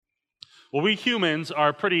Well, we humans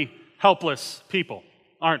are pretty helpless people,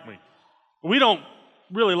 aren't we? We don't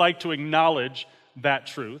really like to acknowledge that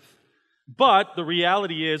truth, but the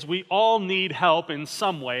reality is we all need help in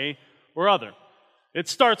some way or other. It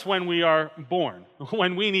starts when we are born,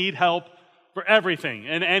 when we need help for everything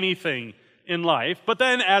and anything in life. But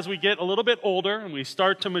then as we get a little bit older and we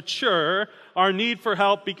start to mature, our need for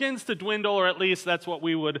help begins to dwindle, or at least that's what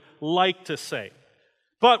we would like to say.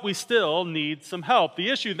 But we still need some help. The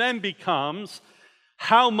issue then becomes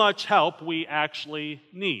how much help we actually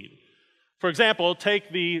need. For example,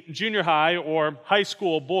 take the junior high or high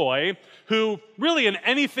school boy who really in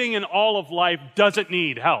anything in all of life doesn't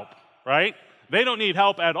need help, right? They don't need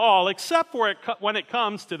help at all, except for when it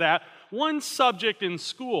comes to that one subject in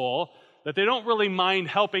school that they don't really mind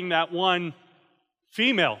helping that one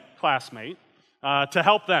female classmate to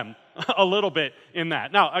help them a little bit in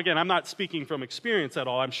that. Now, again, I'm not speaking from experience at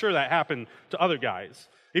all. I'm sure that happened to other guys.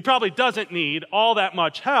 He probably doesn't need all that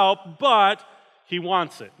much help, but he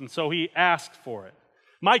wants it, and so he asked for it.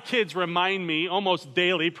 My kids remind me almost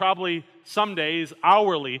daily, probably some days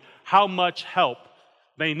hourly, how much help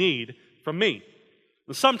they need from me.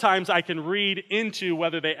 And sometimes I can read into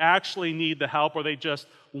whether they actually need the help or they just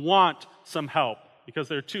want some help because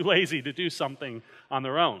they're too lazy to do something on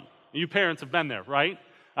their own. You parents have been there, right?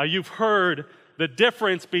 You've heard the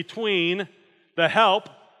difference between the help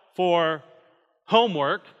for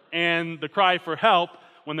homework and the cry for help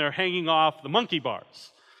when they're hanging off the monkey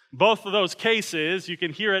bars. Both of those cases, you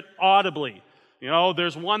can hear it audibly. You know,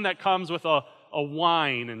 there's one that comes with a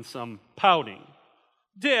whine and some pouting.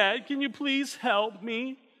 Dad, can you please help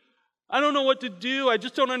me? I don't know what to do. I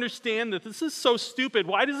just don't understand that. This is so stupid.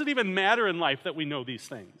 Why does it even matter in life that we know these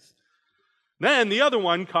things? Then the other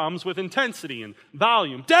one comes with intensity and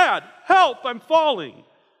volume. Dad, help, I'm falling.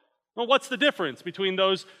 Well, what's the difference between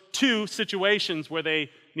those two situations where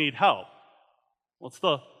they need help? Well, it's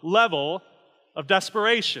the level of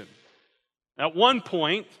desperation. At one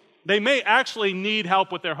point, they may actually need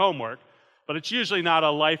help with their homework, but it's usually not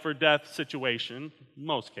a life or death situation in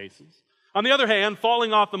most cases. On the other hand,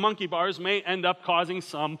 falling off the monkey bars may end up causing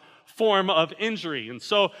some form of injury, and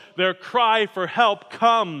so their cry for help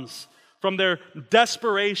comes from their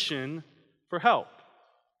desperation for help.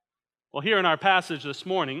 Well, here in our passage this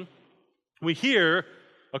morning, we hear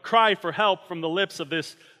a cry for help from the lips of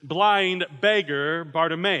this blind beggar,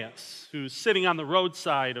 Bartimaeus, who's sitting on the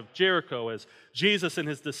roadside of Jericho as Jesus and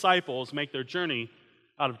his disciples make their journey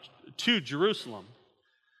to Jerusalem.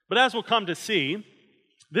 But as we'll come to see,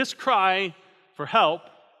 this cry for help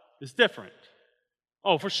is different.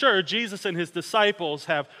 Oh, for sure, Jesus and his disciples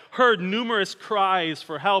have heard numerous cries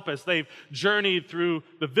for help as they've journeyed through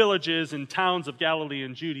the villages and towns of Galilee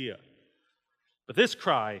and Judea. But this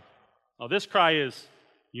cry is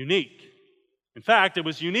unique. In fact, it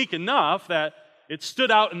was unique enough that it stood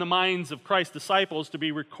out in the minds of Christ's disciples to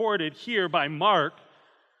be recorded here by Mark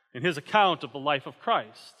in his account of the life of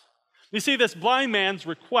Christ. You see, this blind man's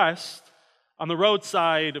request on the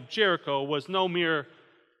roadside of Jericho was no mere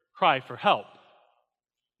cry for help.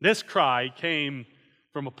 This cry came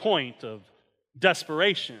from a point of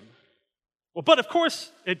desperation. Well, but of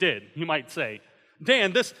course it did, you might say.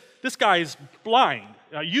 Dan, this guy's blind.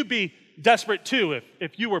 You'd be desperate too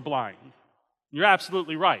if you were blind. You're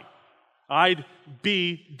absolutely right. I'd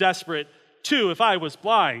be desperate too if I was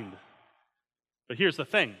blind. But here's the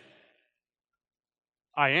thing.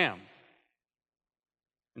 I am.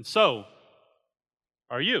 And so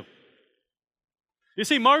are you. You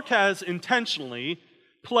see, Mark has intentionally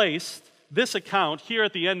placed this account here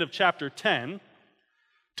at the end of chapter 10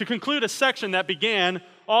 to conclude a section that began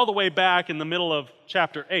all the way back in the middle of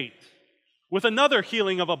chapter 8 with another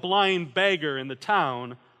healing of a blind beggar in the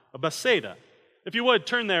town of Bethsaida. If you would,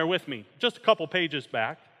 turn there with me, just a couple pages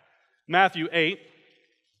back. Matthew 8.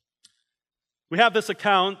 We have this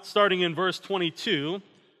account starting in verse 22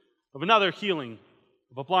 of another healing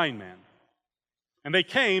of a blind man. And they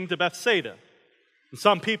came to Bethsaida, and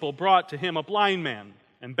some people brought to him a blind man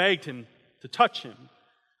and begged him to touch him.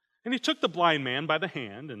 And he took the blind man by the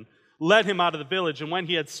hand and led him out of the village. And when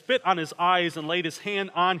he had spit on his eyes and laid his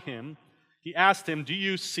hand on him, he asked him, "Do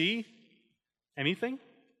you see anything?"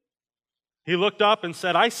 He looked up and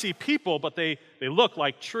said, "I see people, but they look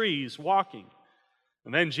like trees walking."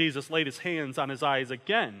 And then Jesus laid his hands on his eyes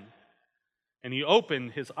again, and he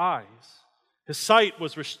opened his eyes. His sight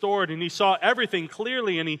was restored, and he saw everything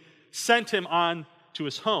clearly, and he sent him on to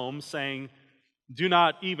his home, saying, "Do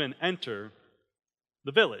not even enter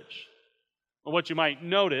the village." Well, what you might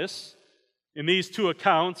notice in these two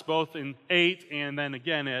accounts, both in 8 and then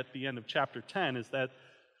again at the end of chapter 10, is that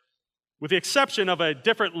with the exception of a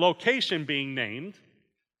different location being named,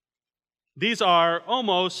 These are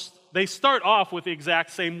they start off with the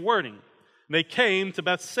exact same wording. They came to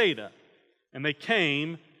Bethsaida, and they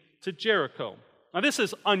came to Jericho. Now, this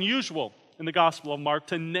is unusual in the Gospel of Mark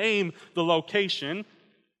to name the location.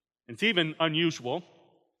 It's even unusual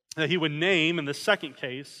that he would name, in the second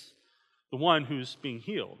case, the one who's being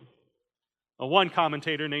healed. One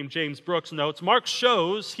commentator named James Brooks notes, Mark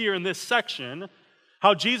shows here in this section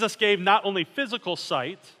how Jesus gave not only physical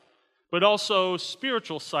sight, but also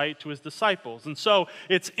spiritual sight to his disciples. And so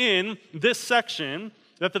it's in this section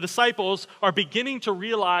that the disciples are beginning to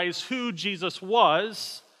realize who Jesus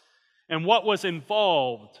was and what was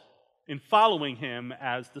involved in following him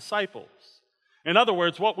as disciples. In other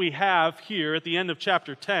words, what we have here at the end of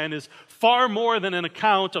chapter 10 is far more than an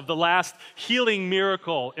account of the last healing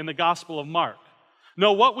miracle in the Gospel of Mark.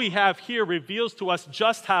 No, what we have here reveals to us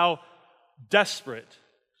just how desperate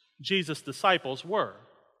Jesus' disciples were.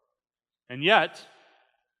 And yet,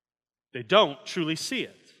 they don't truly see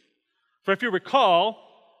it. For if you recall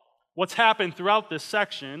what's happened throughout this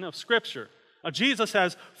section of Scripture, Jesus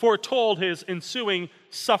has foretold his ensuing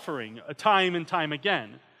suffering time and time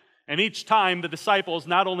again. And each time the disciples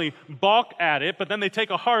not only balk at it, but then they take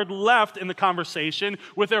a hard left in the conversation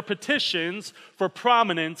with their petitions for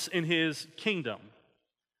prominence in his kingdom.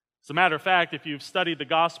 As a matter of fact, if you've studied the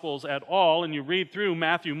Gospels at all and you read through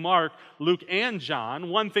Matthew, Mark, Luke, and John,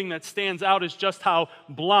 one thing that stands out is just how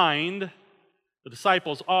blind the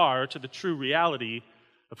disciples are to the true reality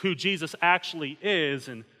of who Jesus actually is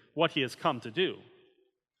and what he has come to do.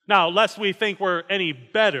 Now, lest we think we're any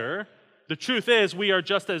better, the truth is we are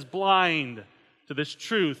just as blind to this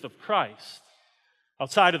truth of Christ.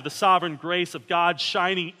 Outside of the sovereign grace of God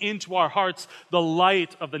shining into our hearts the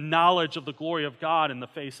light of the knowledge of the glory of God in the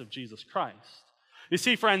face of Jesus Christ. You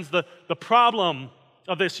see, friends, the problem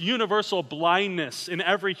of this universal blindness in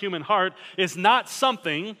every human heart is not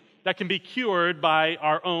something that can be cured by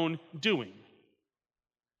our own doing.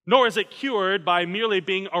 Nor is it cured by merely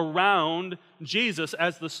being around Jesus,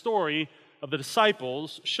 as the story of the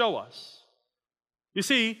disciples show us. You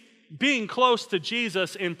see, being close to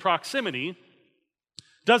Jesus in proximity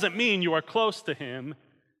doesn't mean you are close to him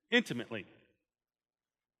intimately.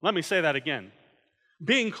 Let me say that again.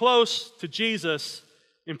 Being close to Jesus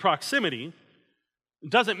in proximity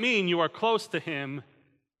doesn't mean you are close to him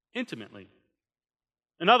intimately.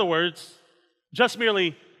 In other words, just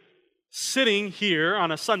merely sitting here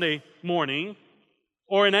on a Sunday morning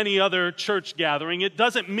or in any other church gathering, it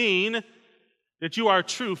doesn't mean that you are a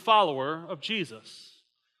true follower of Jesus.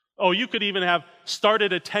 Oh, you could even have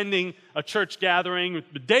started attending a church gathering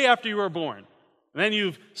the day after you were born. And then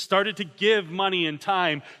you've started to give money and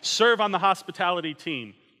time, serve on the hospitality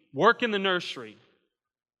team, work in the nursery.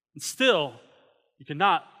 And still, you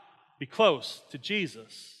cannot be close to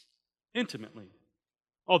Jesus intimately.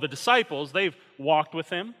 Oh, the disciples, they've walked with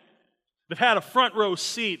him. They've had a front row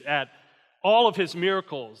seat at all of his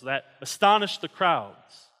miracles that astonished the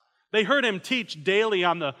crowds. They heard him teach daily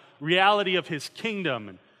on the reality of his kingdom.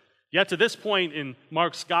 And yet to this point in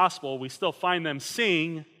Mark's gospel, we still find them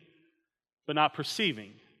seeing, but not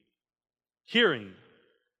perceiving, hearing,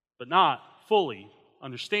 but not fully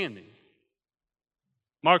understanding.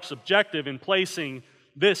 Mark's objective in placing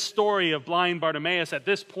this story of blind Bartimaeus at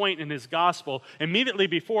this point in his gospel, immediately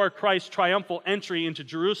before Christ's triumphal entry into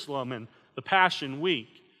Jerusalem and the Passion Week,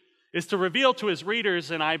 is to reveal to his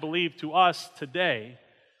readers, and I believe to us today,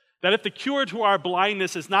 that if the cure to our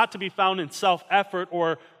blindness is not to be found in self-effort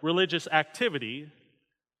or religious activity,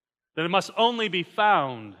 then it must only be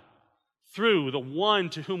found through the one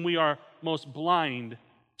to whom we are most blind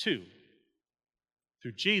to,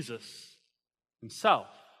 through Jesus himself.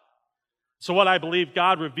 So what I believe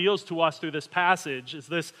God reveals to us through this passage is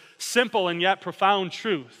this simple and yet profound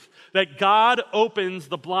truth, that God opens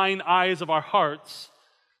the blind eyes of our hearts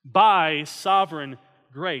by sovereign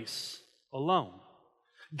grace alone.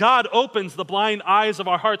 God opens the blind eyes of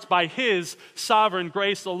our hearts by his sovereign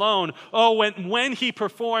grace alone. Oh, when he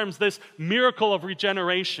performs this miracle of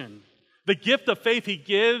regeneration, the gift of faith he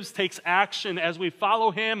gives takes action as we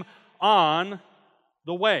follow him on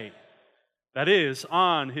the way. That is,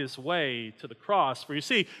 on his way to the cross. For you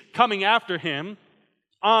see, coming after him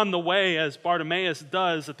on the way, as Bartimaeus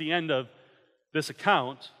does at the end of this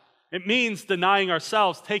account, it means denying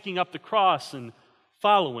ourselves, taking up the cross, and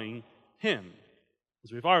following him,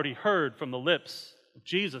 as we've already heard from the lips of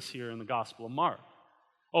Jesus here in the Gospel of Mark.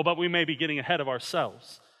 Oh, but we may be getting ahead of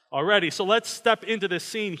ourselves already. So let's step into this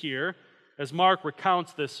scene here as Mark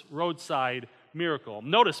recounts this roadside miracle.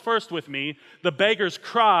 Notice first with me the beggar's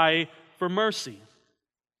cry for mercy.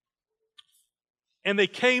 And they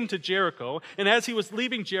came to Jericho, and as he was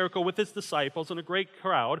leaving Jericho with his disciples and a great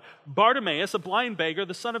crowd, Bartimaeus, a blind beggar,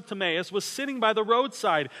 the son of Timaeus, was sitting by the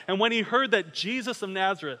roadside. And when he heard that Jesus of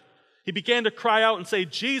Nazareth, he began to cry out and say,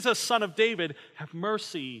 "Jesus, Son of David, have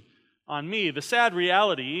mercy on me." The sad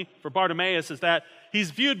reality for Bartimaeus is that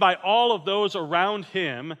he's viewed by all of those around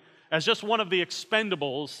him as just one of the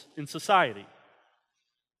expendables in society.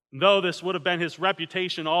 Though this would have been his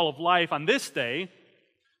reputation all of life, on this day,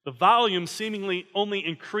 the volume seemingly only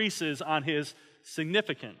increases on his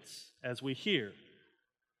significance, as we hear.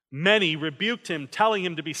 Many rebuked him, telling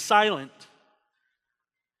him to be silent.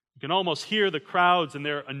 You can almost hear the crowds in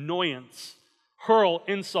their annoyance hurl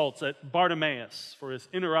insults at Bartimaeus for his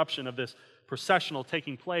interruption of this processional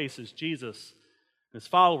taking place as Jesus and his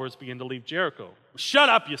followers begin to leave Jericho. "Shut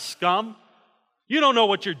up, you scum! You don't know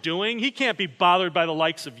what you're doing. He can't be bothered by the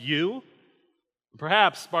likes of you."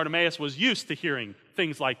 Perhaps Bartimaeus was used to hearing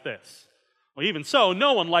things like this. Well, even so,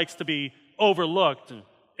 no one likes to be overlooked and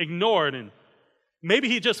ignored, and maybe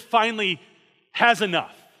he just finally has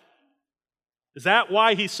enough. Is that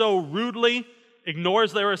why he so rudely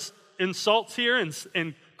ignores their insults here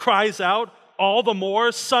and cries out, all the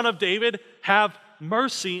more, "Son of David, have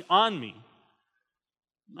mercy on me"?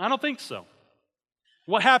 I don't think so.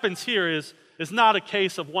 What happens here is not a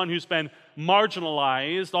case of one who's been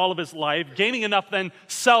marginalized all of his life, gaining enough then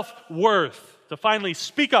self-worth to finally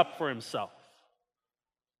speak up for himself.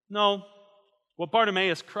 No, what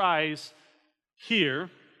Bartimaeus cries here,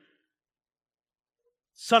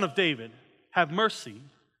 "Son of David, have mercy,"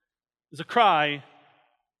 is a cry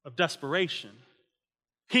of desperation.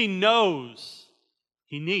 He knows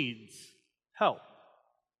he needs help.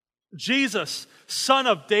 "Jesus, Son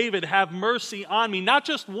of David, have mercy on me," not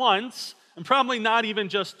just once, and probably not even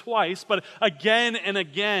just twice, but again and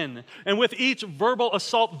again. And with each verbal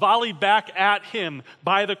assault volleyed back at him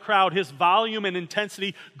by the crowd, his volume and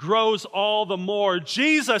intensity grows all the more.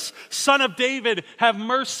 "Jesus, Son of David, have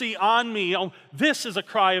mercy on me." Oh, this is a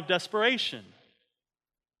cry of desperation.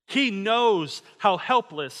 He knows how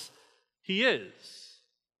helpless he is.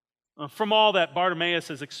 From all that Bartimaeus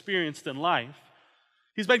has experienced in life,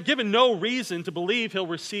 he's been given no reason to believe he'll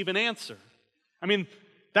receive an answer. I mean,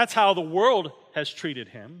 that's how the world has treated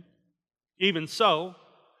him. Even so,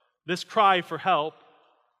 this cry for help,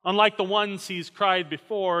 unlike the ones he's cried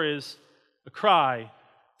before, is a cry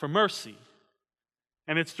for mercy.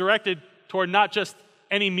 And it's directed toward not just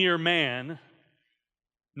any mere man.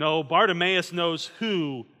 No, Bartimaeus knows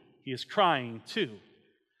who he is crying to.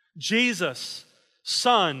 Jesus,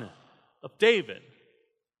 Son of David.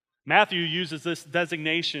 Matthew uses this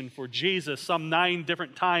designation for Jesus some 9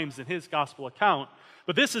 different times in his gospel account.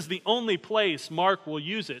 But this is the only place Mark will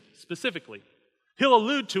use it specifically. He'll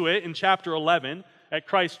allude to it in chapter 11 at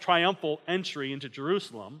Christ's triumphal entry into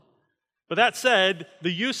Jerusalem. But that said,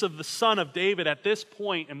 the use of the Son of David at this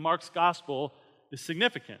point in Mark's gospel is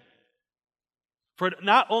significant. For it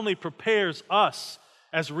not only prepares us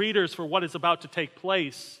as readers for what is about to take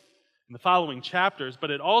place in the following chapters,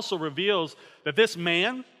 but it also reveals that this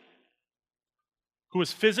man, who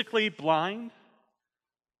is physically blind,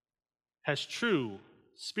 has true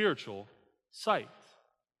spiritual sight.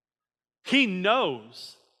 He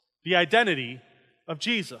knows the identity of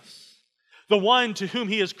Jesus. The one to whom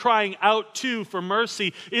he is crying out to for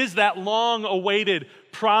mercy is that long-awaited,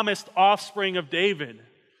 promised offspring of David,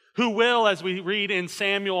 who will, as we read in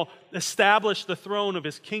Samuel, establish the throne of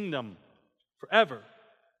his kingdom forever.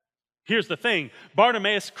 Here's the thing.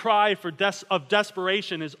 Bartimaeus' cry of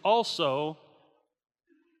desperation is also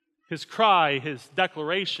his cry, his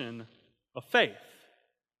declaration of faith.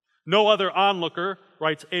 No other onlooker,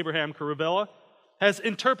 writes Abraham Kuruvilla, has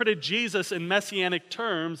interpreted Jesus in messianic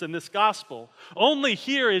terms in this gospel. Only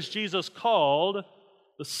here is Jesus called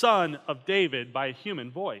the Son of David by a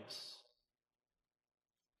human voice.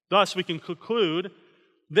 Thus, we can conclude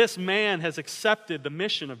this man has accepted the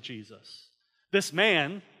mission of Jesus. This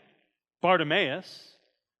man, Bartimaeus,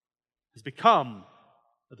 has become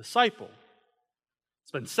a disciple.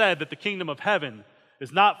 It's been said that the kingdom of heaven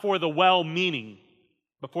is not for the well-meaning,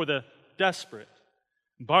 but for the desperate.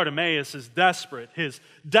 Bartimaeus is desperate. His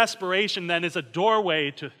desperation then is a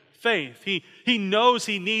doorway to faith. He knows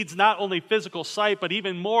he needs not only physical sight, but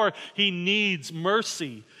even more, he needs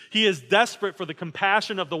mercy. He is desperate for the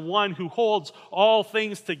compassion of the one who holds all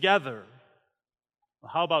things together.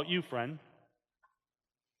 Well, how about you, friend?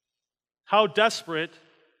 How desperate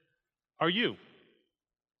are you?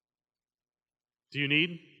 Do you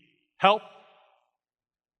need help?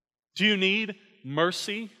 Do you need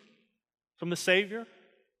mercy from the Savior?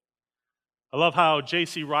 I love how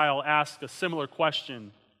J.C. Ryle asks a similar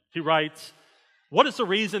question. He writes, What is the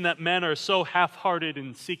reason that men are so half-hearted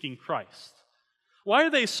in seeking Christ? Why are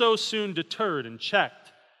they so soon deterred and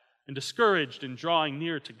checked and discouraged in drawing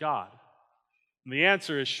near to God? And the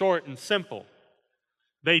answer is short and simple.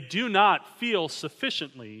 They do not feel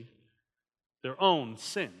sufficiently their own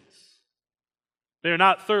sins. They are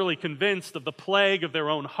not thoroughly convinced of the plague of their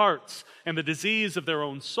own hearts and the disease of their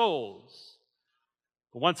own souls.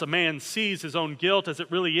 But once a man sees his own guilt as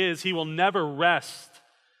it really is, he will never rest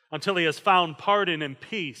until he has found pardon and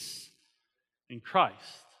peace in Christ.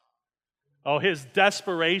 Oh, his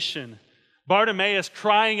desperation, Bartimaeus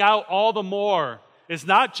crying out all the more, is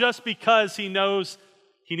not just because he knows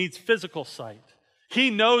he needs physical sight. He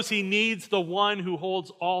knows he needs the one who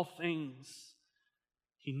holds all things.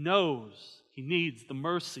 He knows he needs the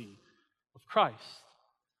mercy of Christ.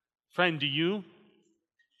 Friend, do you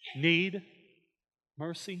need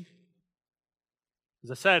mercy?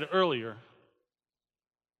 As I said earlier,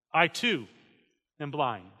 I too am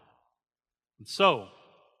blind, and so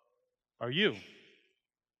are you.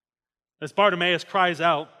 As Bartimaeus cries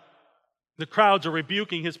out, the crowds are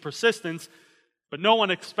rebuking his persistence, but no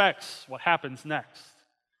one expects what happens next.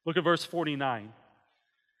 Look at verse 49.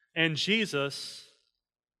 And Jesus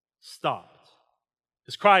stopped.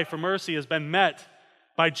 His cry for mercy has been met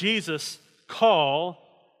by Jesus' call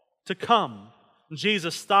to come. And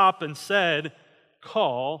Jesus stopped and said,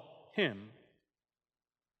 "Call him."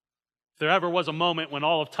 If there ever was a moment when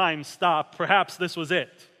all of time stopped, perhaps this was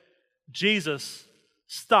it. Jesus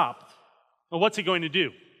stopped. Well, what's he going to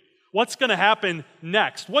do? What's going to happen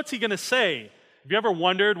next? What's he going to say? Have you ever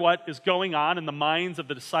wondered what is going on in the minds of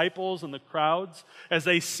the disciples and the crowds as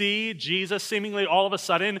they see Jesus seemingly all of a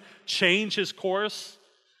sudden change his course,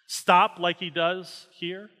 stop like he does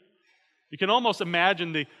here? You can almost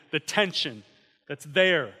imagine the tension that's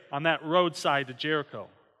there on that roadside to Jericho.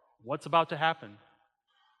 What's about to happen?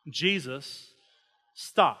 Jesus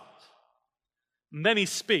stopped. And then he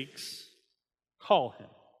speaks, "Call him."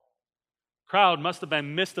 The crowd must have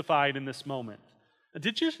been mystified in this moment.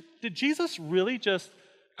 Did Jesus really just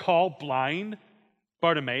call blind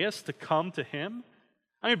Bartimaeus to come to him?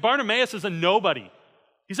 I mean, Bartimaeus is a nobody.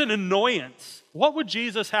 He's an annoyance. What would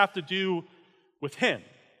Jesus have to do with him?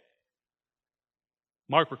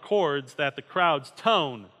 Mark records that the crowd's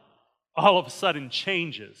tone all of a sudden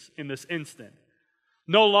changes in this instant.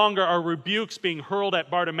 No longer are rebukes being hurled at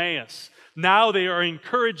Bartimaeus. Now they are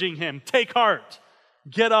encouraging him, "Take heart,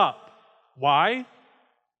 get up." Why?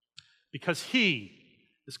 Because he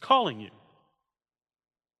is calling you.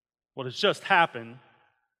 What has just happened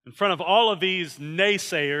in front of all of these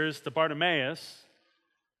naysayers to Bartimaeus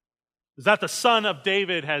is that the Son of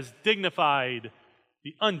David has dignified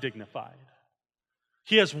the undignified.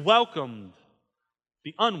 He has welcomed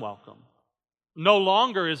the unwelcome. No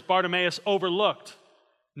longer is Bartimaeus overlooked.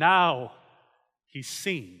 Now he's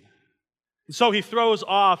seen. And so he throws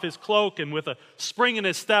off his cloak, and with a spring in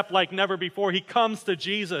his step like never before, he comes to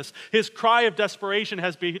Jesus. His cry of desperation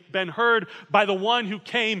has been heard by the one who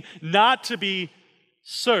came not to be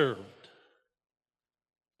served,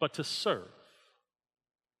 but to serve.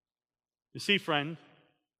 You see, friend,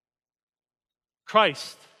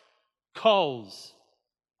 Christ calls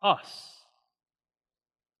us.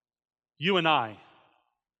 You and I,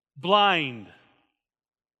 blind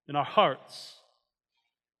in our hearts.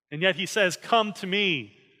 And yet he says, "Come to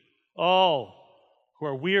me, all who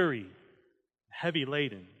are weary, heavy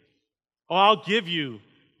laden. Oh, I'll give you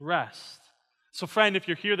rest." So friend, if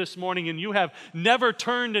you're here this morning and you have never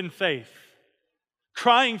turned in faith,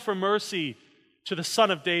 crying for mercy to the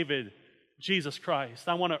Son of David, Jesus Christ,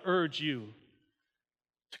 I want to urge you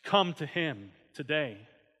to come to him today,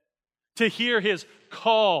 to hear his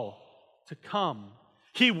call to come.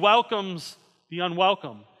 He welcomes the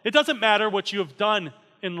unwelcome. It doesn't matter what you have done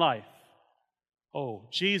in life. Oh,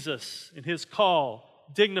 Jesus in his call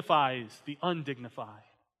dignifies the undignified.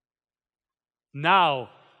 Now,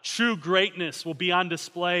 true greatness will be on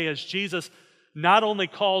display as Jesus not only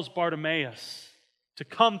calls Bartimaeus to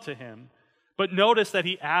come to him, but notice that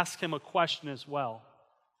he asks him a question as well.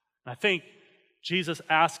 And I think Jesus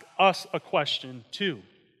asks us a question too,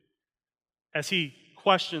 as he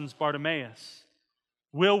questions Bartimaeus.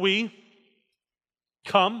 Will we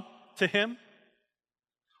come to him?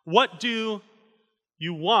 What do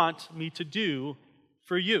you want me to do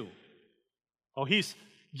for you? Oh, he's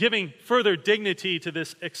giving further dignity to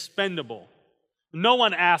this expendable. No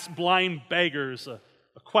one asks blind beggars a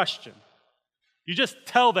question. You just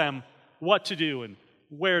tell them what to do and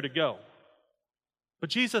where to go. But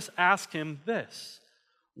Jesus asked him this: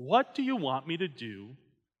 "What do you want me to do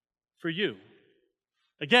for you?"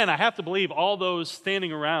 Again, I have to believe all those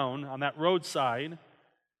standing around on that roadside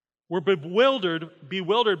were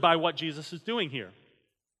bewildered by what Jesus is doing here.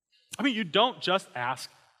 I mean, you don't just ask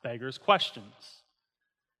beggars questions.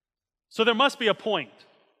 So there must be a point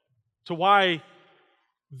to why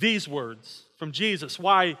these words from Jesus,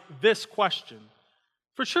 why this question.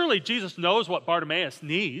 For surely Jesus knows what Bartimaeus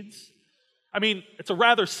needs. I mean, it's a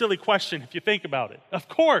rather silly question if you think about it. Of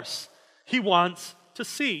course, he wants to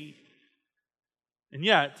see. And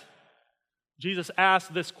yet, Jesus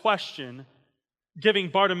asked this question, giving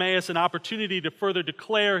Bartimaeus an opportunity to further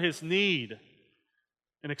declare his need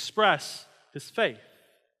and express his faith.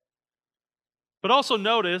 But also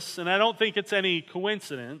notice, and I don't think it's any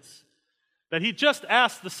coincidence, that he just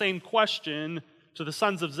asked the same question to the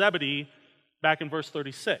sons of Zebedee back in verse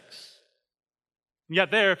 36. And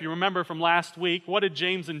yet there, if you remember from last week, what did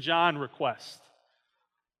James and John request?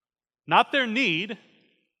 Not their need,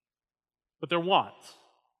 but their want.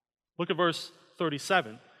 Look at verse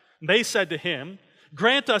 37. They said to him,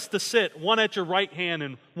 "Grant us to sit one at your right hand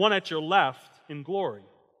and one at your left in glory."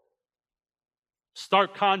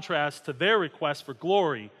 Stark contrast to their request for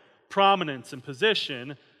glory, prominence, and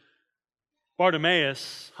position.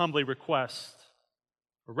 Bartimaeus humbly requests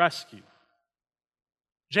a rescue.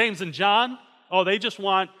 James and John, they just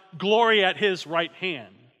want glory at his right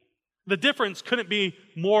hand. The difference couldn't be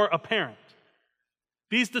more apparent.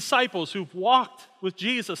 These disciples who've walked with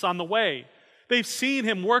Jesus on the way, they've seen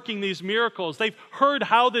him working these miracles. They've heard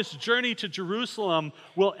how this journey to Jerusalem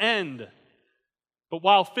will end. But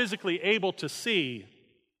while physically able to see,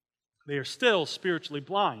 they are still spiritually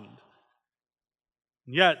blind.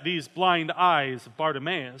 And yet, these blind eyes of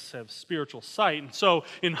Bartimaeus have spiritual sight. And so,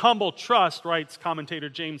 in humble trust, writes commentator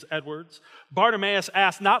James Edwards, Bartimaeus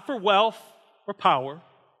asked not for wealth or power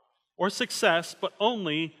or success, but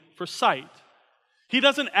only for sight. He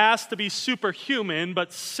doesn't ask to be superhuman,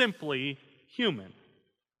 but simply human.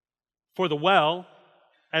 For the well,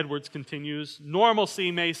 Edwards continues, normalcy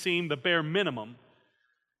may seem the bare minimum,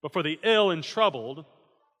 but for the ill and troubled,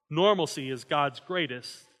 normalcy is God's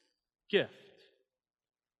greatest gift.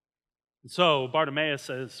 And so Bartimaeus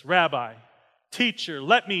says, "Rabbi, teacher,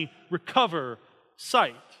 let me recover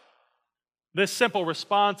sight." This simple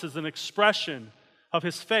response is an expression of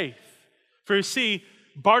his faith. For you see,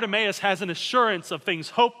 Bartimaeus has an assurance of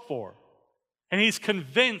things hoped for, and he's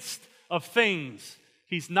convinced of things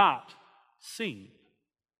he's not seen.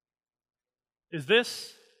 Is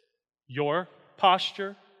this your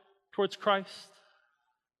posture towards Christ?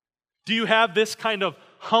 Do you have this kind of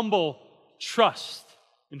humble trust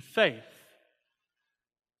and faith?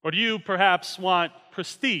 Or do you perhaps want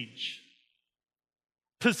prestige,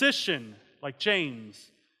 position like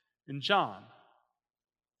James and John?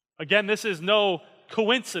 Again, this is no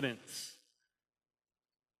coincidence.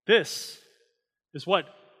 This is what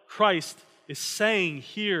Christ is saying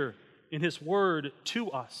here in his word to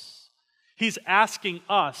us. He's asking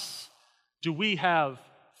us, do we have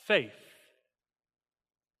faith?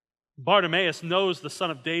 Bartimaeus knows the Son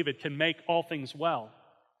of David can make all things well.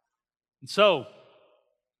 And so,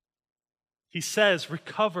 he says,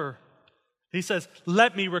 recover. He says,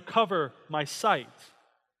 let me recover my sight.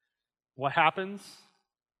 What happens?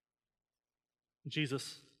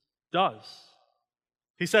 Jesus does.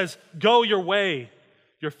 He says, go your way.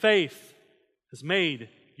 Your faith has made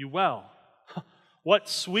you well. What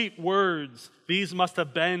sweet words these must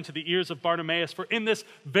have been to the ears of Bartimaeus, for in this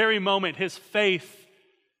very moment his faith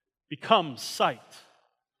becomes sight.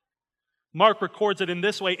 Mark records it in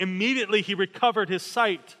this way. Immediately he recovered his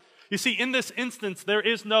sight. You see, in this instance, there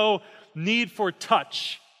is no need for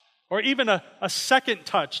touch or even a second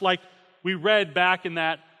touch like we read back in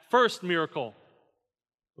that first miracle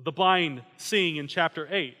of the blind seeing in chapter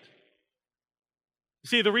 8. You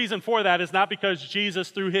see, the reason for that is not because Jesus,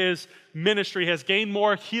 through his ministry, has gained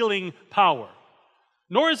more healing power,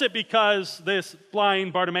 nor is it because this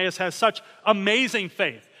blind Bartimaeus has such amazing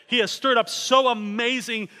faith. He has stirred up so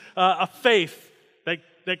amazing a faith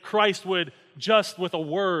that Christ would just with a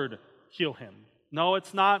word heal him. No,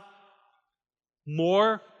 it's not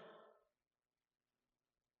more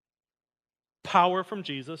power from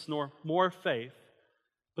Jesus, nor more faith.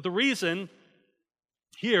 But the reason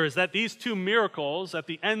here is that these two miracles at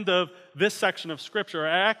the end of this section of Scripture are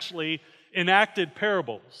actually enacted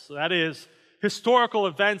parables. That is, historical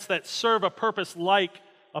events that serve a purpose like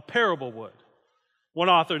a parable would. One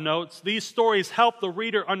author notes, these stories help the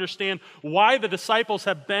reader understand why the disciples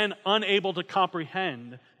have been unable to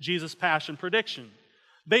comprehend Jesus' passion prediction.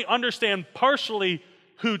 They understand partially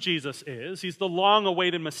who Jesus is. He's the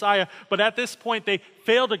long-awaited Messiah, but at this point they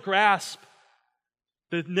fail to grasp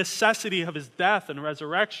the necessity of his death and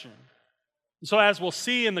resurrection. So as we'll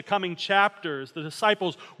see in the coming chapters, the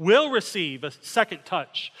disciples will receive a second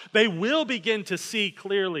touch. They will begin to see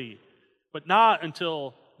clearly, but not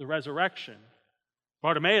until the resurrection.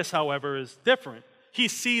 Bartimaeus, however, is different. He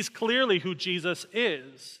sees clearly who Jesus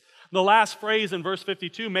is. The last phrase in verse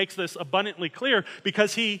 52 makes this abundantly clear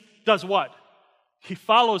because he does what? He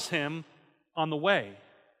follows him on the way.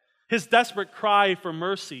 His desperate cry for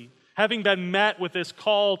mercy, having been met with this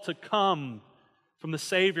call to come from the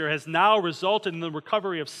Savior, has now resulted in the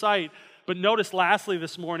recovery of sight. But notice lastly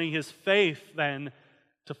this morning his faith then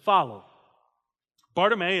to follow.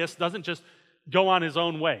 Bartimaeus doesn't just go on his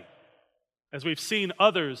own way, as we've seen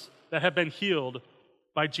others that have been healed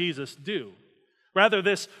by Jesus do. Rather,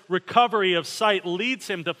 this recovery of sight leads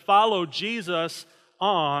him to follow Jesus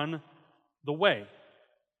on the way.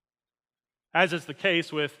 As is the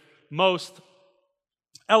case with most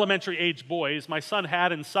elementary age boys, my son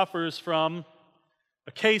Haddon suffers from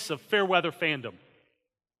a case of fair weather fandom.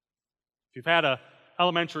 If you've had an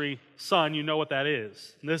elementary son, you know what that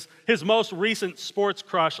is. And his most recent sports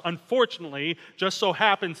crush, unfortunately, just so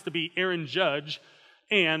happens to be Aaron Judge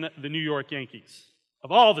and the New York Yankees.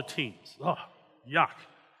 Of all the teams. Oh, yuck.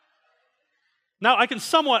 Now, I can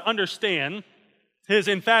somewhat understand his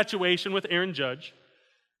infatuation with Aaron Judge.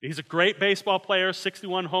 He's a great baseball player,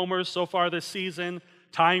 61 homers so far this season,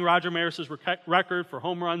 tying Roger Maris's record for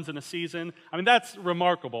home runs in a season. I mean, that's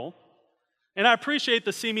remarkable. And I appreciate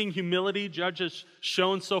the seeming humility Judge has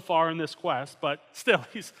shown so far in this quest, but still,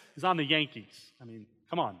 he's on the Yankees. I mean,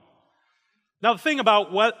 come on. Now, the thing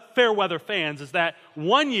about fair weather fans is that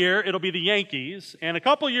one year it'll be the Yankees, and a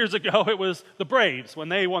couple years ago it was the Braves when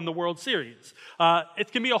they won the World Series.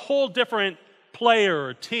 It can be a whole different player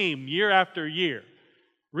or team year after year.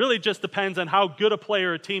 Really just depends on how good a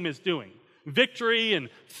player or team is doing. Victory and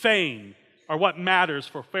fame are what matters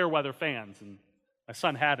for fair weather fans, and my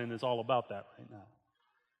son Haddon is all about that right now.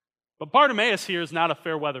 But Bartimaeus here is not a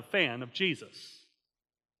fair weather fan of Jesus.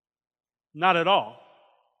 Not at all.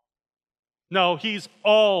 No, he's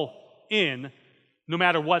all in no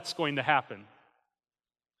matter what's going to happen,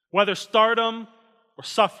 whether stardom or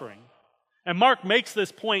suffering. And Mark makes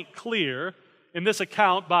this point clear in this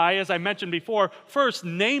account by, as I mentioned before, first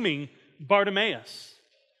naming Bartimaeus,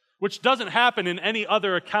 which doesn't happen in any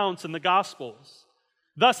other accounts in the Gospels.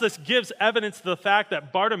 Thus, this gives evidence to the fact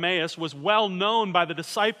that Bartimaeus was well known by the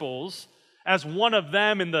disciples as one of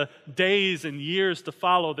them in the days and years to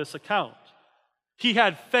follow this account. He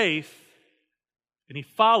had faith and he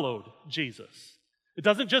followed Jesus. It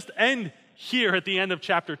doesn't just end here at the end of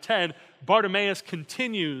chapter 10. Bartimaeus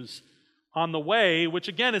continues on the way, which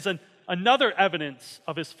again is another evidence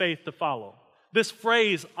of his faith to follow. This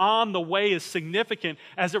phrase, on the way, is significant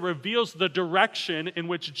as it reveals the direction in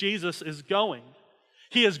which Jesus is going.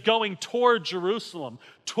 He is going toward Jerusalem,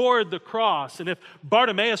 toward the cross. And if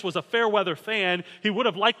Bartimaeus was a fair weather fan, he would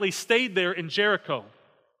have likely stayed there in Jericho.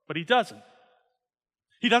 But he doesn't.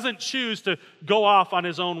 He doesn't choose to go off on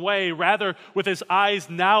his own way. Rather, with his eyes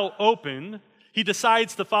now open, he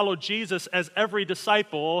decides to follow Jesus as every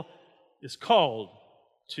disciple is called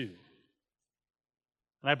to.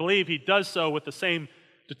 And I believe he does so with the same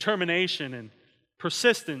determination and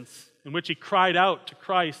persistence in which he cried out to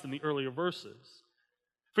Christ in the earlier verses.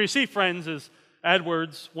 For you see, friends, as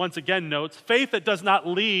Edwards once again notes, faith that does not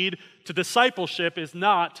lead to discipleship is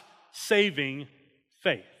not saving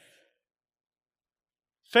faith.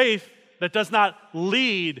 Faith that does not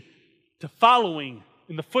lead to following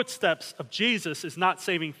in the footsteps of Jesus is not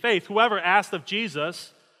saving faith. Whoever asked of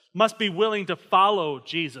Jesus must be willing to follow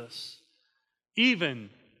Jesus, even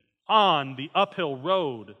on the uphill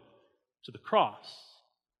road to the cross.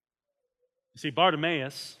 You see,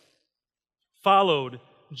 Bartimaeus followed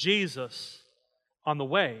Jesus on the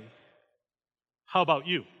way. How about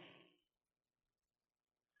you?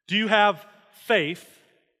 Do you have faith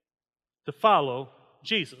to follow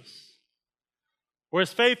Jesus? Or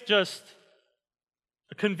is faith just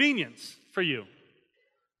a convenience for you?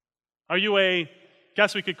 Are you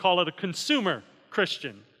guess we could call it a consumer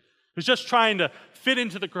Christian who's just trying to fit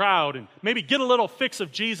into the crowd and maybe get a little fix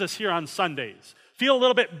of Jesus here on Sundays, feel a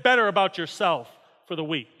little bit better about yourself for the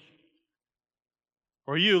week?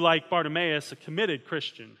 Or are you, like Bartimaeus, a committed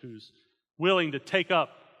Christian who's willing to take up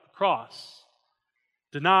the cross,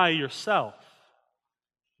 deny yourself,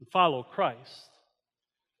 and follow Christ?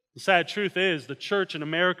 The sad truth is the church in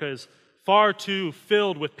America is far too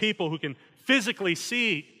filled with people who can physically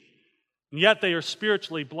see, and yet they are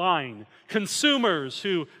spiritually blind. Consumers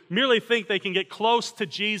who merely think they can get close to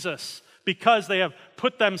Jesus because they have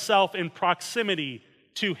put themselves in proximity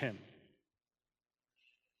to him.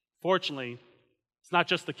 Fortunately, it's not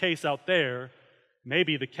just the case out there, it may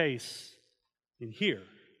be the case in here.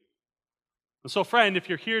 And so, friend, if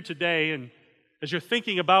you're here today and as you're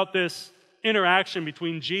thinking about this interaction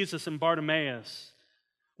between Jesus and Bartimaeus,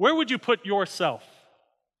 where would you put yourself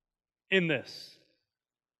in this?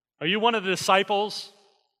 Are you one of the disciples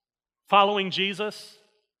following Jesus?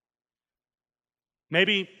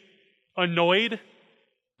 Maybe annoyed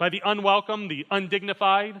by the unwelcome, the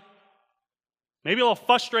undignified? Maybe a little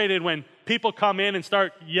frustrated when people come in and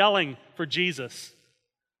start yelling for Jesus?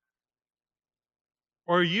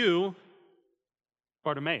 Or are you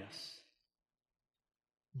Bartimaeus,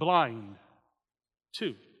 blind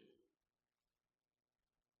too?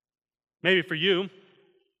 Maybe for you,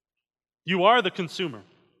 you are the consumer.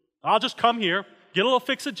 I'll just come here, get a little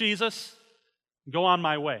fix of Jesus, and go on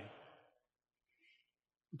my way.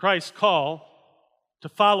 Christ's call to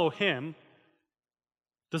follow him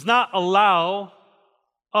does not allow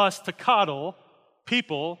us to coddle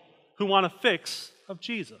people who want a fix of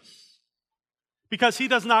Jesus. Because he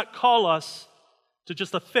does not call us to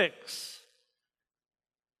just a fix,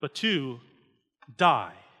 but to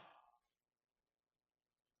die.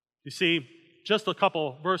 You see, just a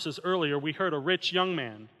couple verses earlier, we heard a rich young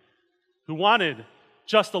man who wanted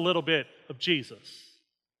just a little bit of Jesus.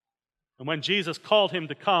 And when Jesus called him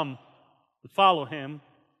to come and follow him,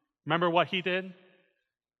 remember what he did?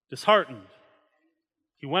 Disheartened.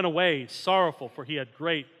 He went away sorrowful, for he had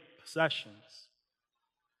great possessions.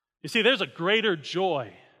 You see, there's a greater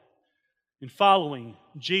joy in following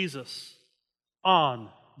Jesus on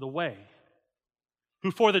the way,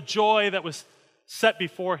 who for the joy that was set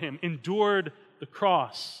before him endured the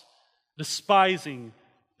cross, despising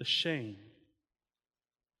the shame.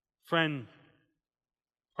 Friend,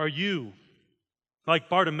 are you, like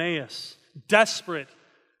Bartimaeus, desperate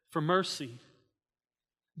for mercy,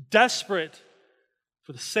 desperate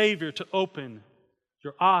for the Savior to open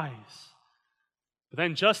your eyes, but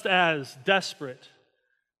then just as desperate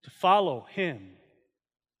to follow him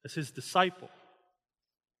as his disciple?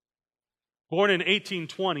 Born in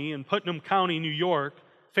 1820 in Putnam County, New York,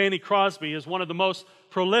 Fanny Crosby is one of the most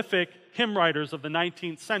prolific hymn writers of the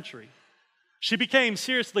 19th century. She became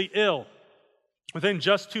seriously ill within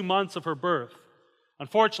just 2 months of her birth.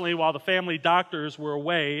 Unfortunately, while the family doctors were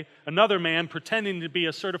away, another man pretending to be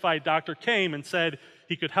a certified doctor came and said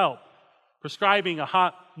he could help, prescribing a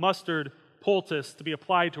hot mustard poultice to be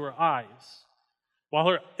applied to her eyes. While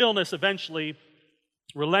her illness eventually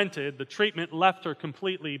relented, the treatment left her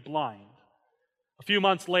completely blind. A few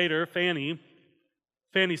months later,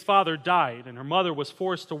 Fanny's father died, and her mother was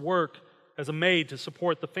forced to work as a maid to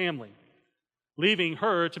support the family, leaving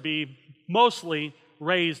her to be mostly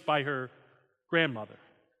raised by her grandmother.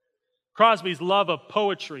 Crosby's love of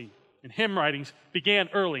poetry and hymn writings began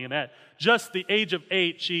early, and at just the age of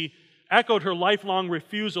 8, she echoed her lifelong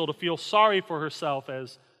refusal to feel sorry for herself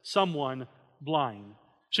as someone blind.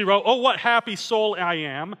 She wrote, "Oh, what happy soul I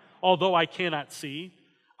am, although I cannot see.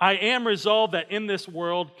 I am resolved that in this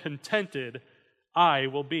world contented I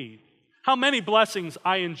will be. How many blessings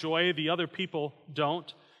I enjoy the other people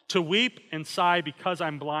don't. To weep and sigh because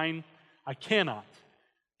I'm blind, I cannot,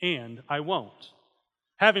 and I won't."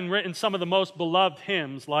 Having written some of the most beloved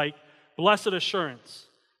hymns like Blessed Assurance,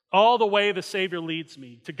 All the Way the Savior Leads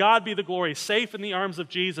Me, To God Be the Glory, Safe in the Arms of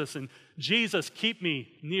Jesus, and Jesus Keep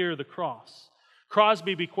Me Near the Cross,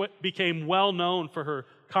 Crosby became well known for her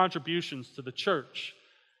contributions to the church.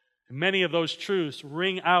 And many of those truths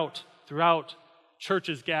ring out throughout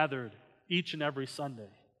churches gathered each and every Sunday.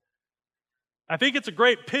 I think it's a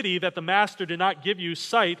great pity that the Master did not give you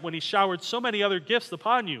sight when he showered so many other gifts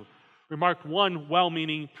upon you, remarked one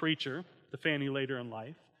well-meaning preacher to Fanny later in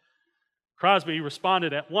life. Crosby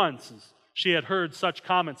responded at once, as she had heard such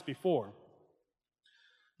comments before.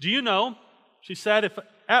 "Do you know," she said, "if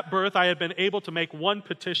at birth I had been able to make one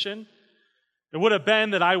petition, it would have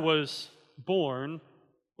been that I was born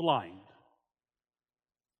blind.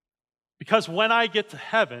 Because when I get to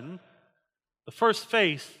heaven, the first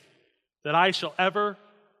face that shall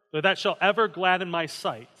ever gladden my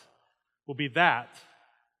sight will be that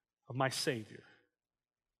of my Savior."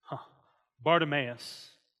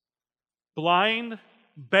 Bartimaeus, blind,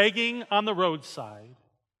 begging on the roadside,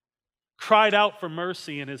 cried out for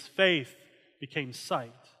mercy, and his faith became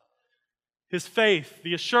sight. His faith,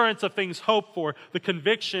 the assurance of things hoped for, the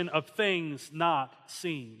conviction of things not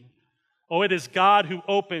seen. Oh, it is God who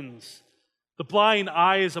opens the blind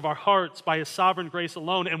eyes of our hearts by his sovereign grace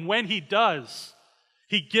alone. And when he does,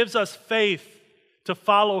 he gives us faith to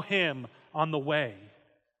follow him on the way.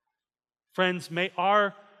 Friends, may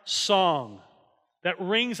our song that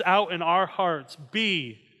rings out in our hearts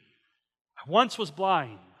be, "I once was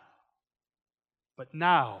blind, but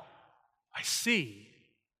now I see.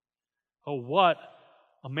 Oh, what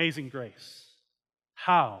amazing grace.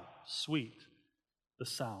 How sweet the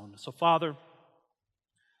sound. So, Father,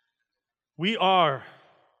 we are,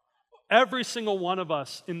 every single one of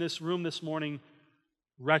us in this room this morning,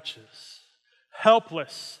 wretches,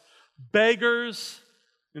 helpless, beggars,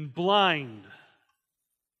 and blind,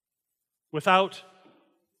 without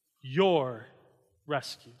your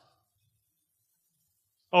rescue.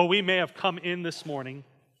 Oh, we may have come in this morning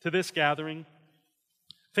to this gathering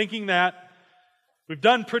thinking that we've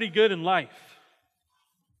done pretty good in life.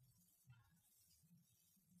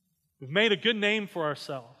 We've made a good name for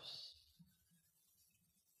ourselves.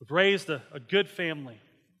 We've raised a good family.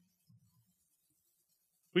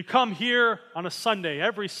 We come here on a Sunday,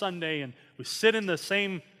 every Sunday, and we sit in the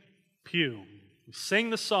same pew. We sing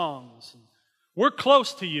the songs. And we're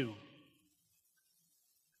close to you.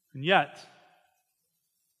 And yet,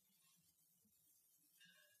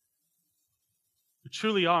 we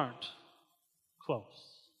truly aren't close.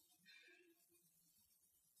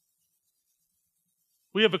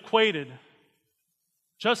 We have equated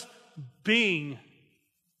just being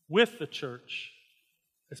with the church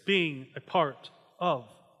as being a part of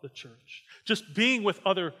the church. Just being with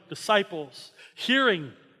other disciples,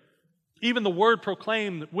 hearing even the word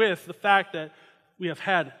proclaimed with the fact that we have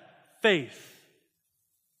had faith,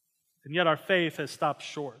 and yet our faith has stopped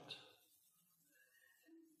short.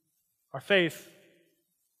 Our faith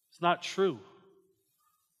is not true.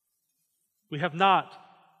 We have not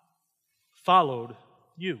followed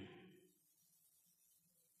you.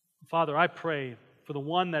 Father, I pray for the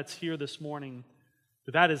one that's here this morning,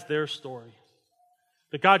 that is their story.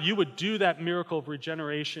 That God, you would do that miracle of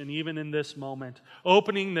regeneration even in this moment,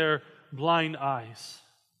 opening their blind eyes.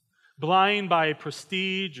 Blind by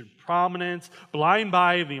prestige and prominence, blind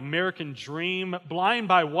by the American dream, blind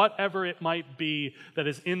by whatever it might be that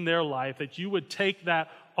is in their life, that you would take that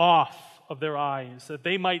off of their eyes, that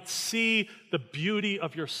they might see the beauty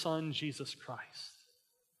of your Son, Jesus Christ.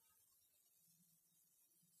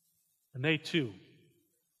 And they too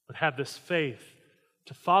would have this faith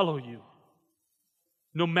to follow you,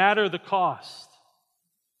 no matter the cost,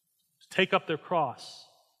 to take up their cross,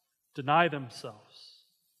 deny themselves,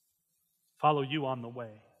 follow you on the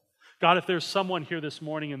way. God, if there's someone here this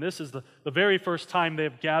morning, and this is the very first time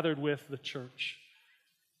they've gathered with the church,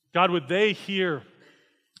 God, would they hear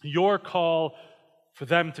your call for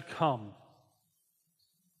them to come?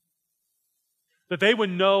 That they would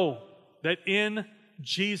know that in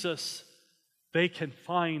Jesus they can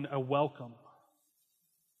find a welcome.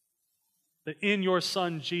 That in your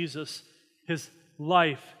Son Jesus, His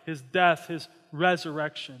life, His death, His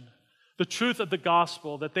resurrection, the truth of the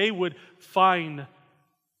gospel, that they would find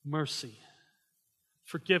mercy,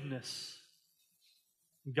 forgiveness.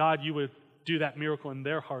 God, you would do that miracle in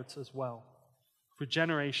their hearts as well.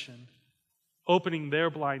 Regeneration, opening their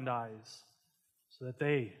blind eyes so that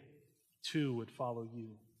they too would follow you.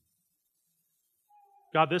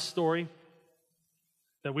 God, this story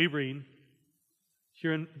that we read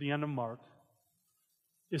here in the end of Mark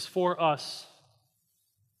is for us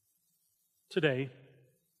today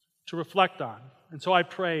to reflect on. And so I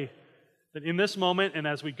pray that in this moment and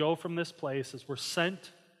as we go from this place, as we're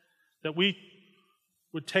sent, that we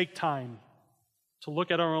would take time to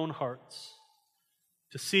look at our own hearts,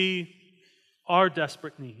 to see our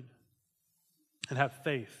desperate need, and have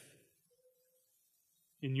faith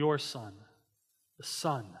in your Son, the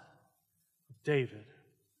Son of David,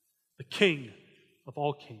 the King of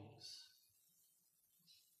all kings.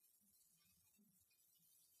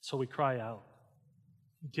 So we cry out,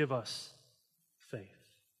 give us faith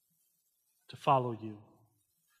to follow you.